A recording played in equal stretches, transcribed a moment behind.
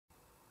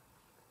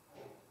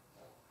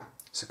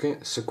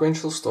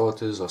Sequential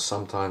starters are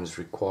sometimes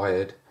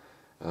required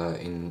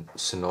in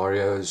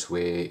scenarios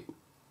where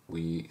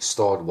we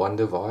start one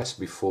device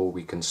before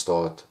we can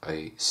start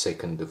a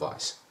second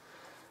device.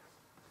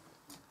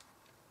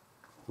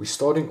 We're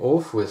starting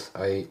off with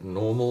a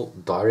normal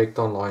direct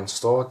online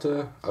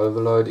starter.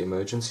 Overload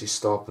emergency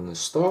stop and the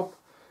stop.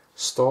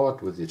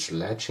 Start with its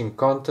latching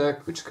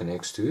contact, which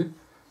connects to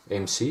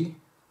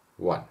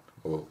MC1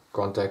 or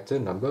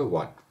contactor number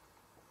 1.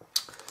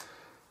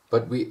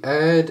 But we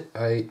add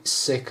a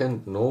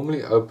second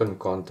normally open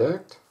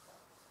contact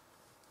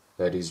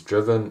that is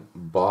driven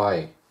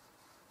by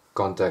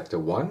contactor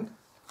 1,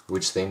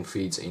 which then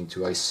feeds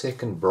into a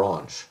second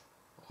branch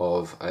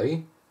of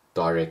a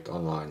direct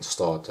online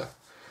starter.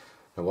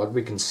 Now what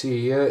we can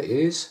see here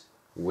is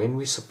when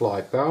we supply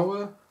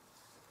power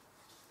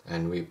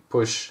and we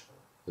push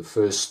the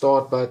first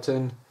start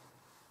button,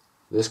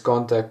 this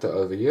contactor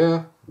over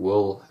here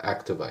will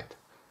activate.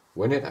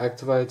 When it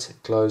activates,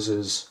 it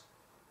closes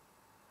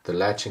the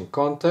latching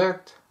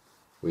contact,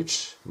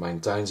 which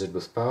maintains it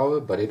with power,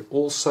 but it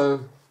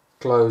also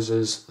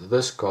closes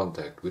this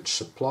contact, which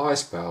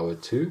supplies power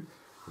to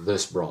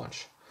this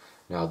branch.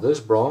 Now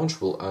this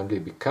branch will only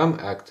become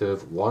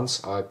active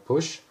once I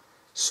push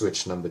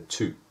switch number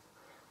 2.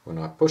 When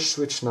I push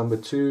switch number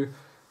 2,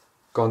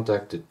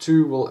 contactor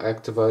 2 will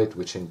activate,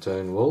 which in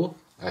turn will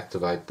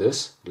activate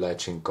this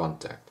latching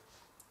contact.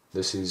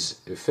 This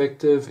is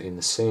effective in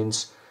the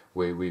sense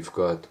where we've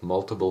got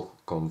multiple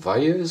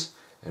conveyors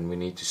and we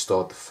need to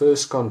start the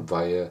first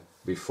conveyor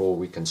before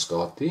we can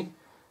start the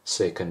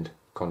second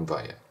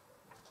conveyor.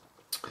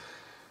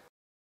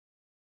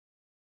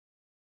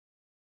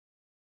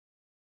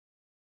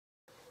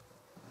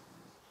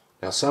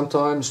 Now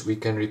sometimes we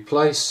can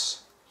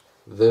replace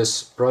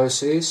this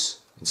process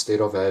instead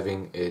of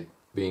having it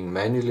being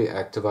manually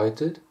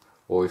activated,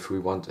 or if we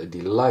want a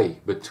delay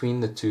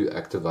between the two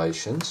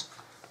activations,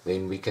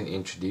 then we can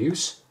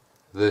introduce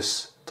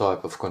this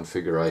type of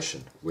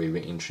configuration where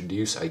we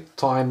introduce a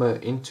timer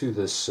into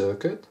this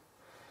circuit.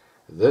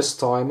 This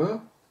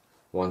timer,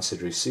 once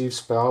it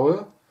receives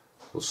power,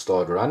 will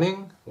start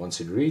running.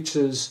 Once it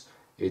reaches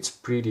its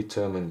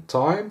predetermined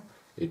time,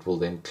 it will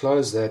then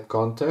close that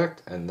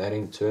contact, and that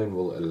in turn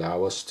will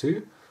allow us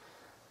to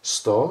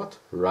start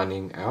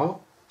running our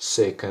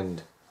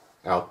second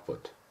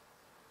output.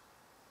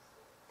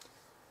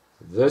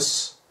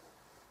 This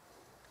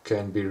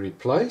can be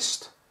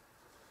replaced.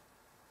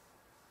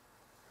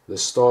 The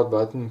start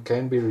button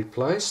can be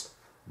replaced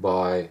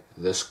by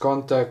this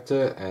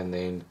contactor and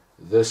then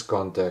this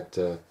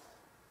contactor,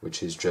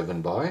 which is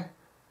driven by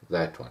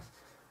that one,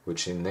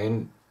 which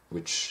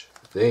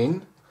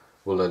then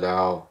will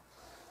allow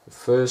the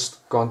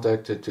first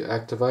contactor to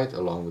activate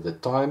along with the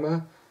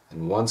timer,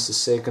 and once the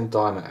second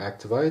timer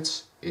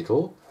activates,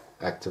 it'll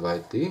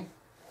automatically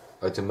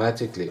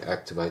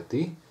activate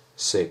the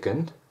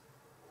second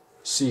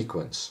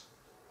sequence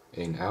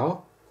in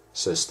our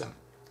system.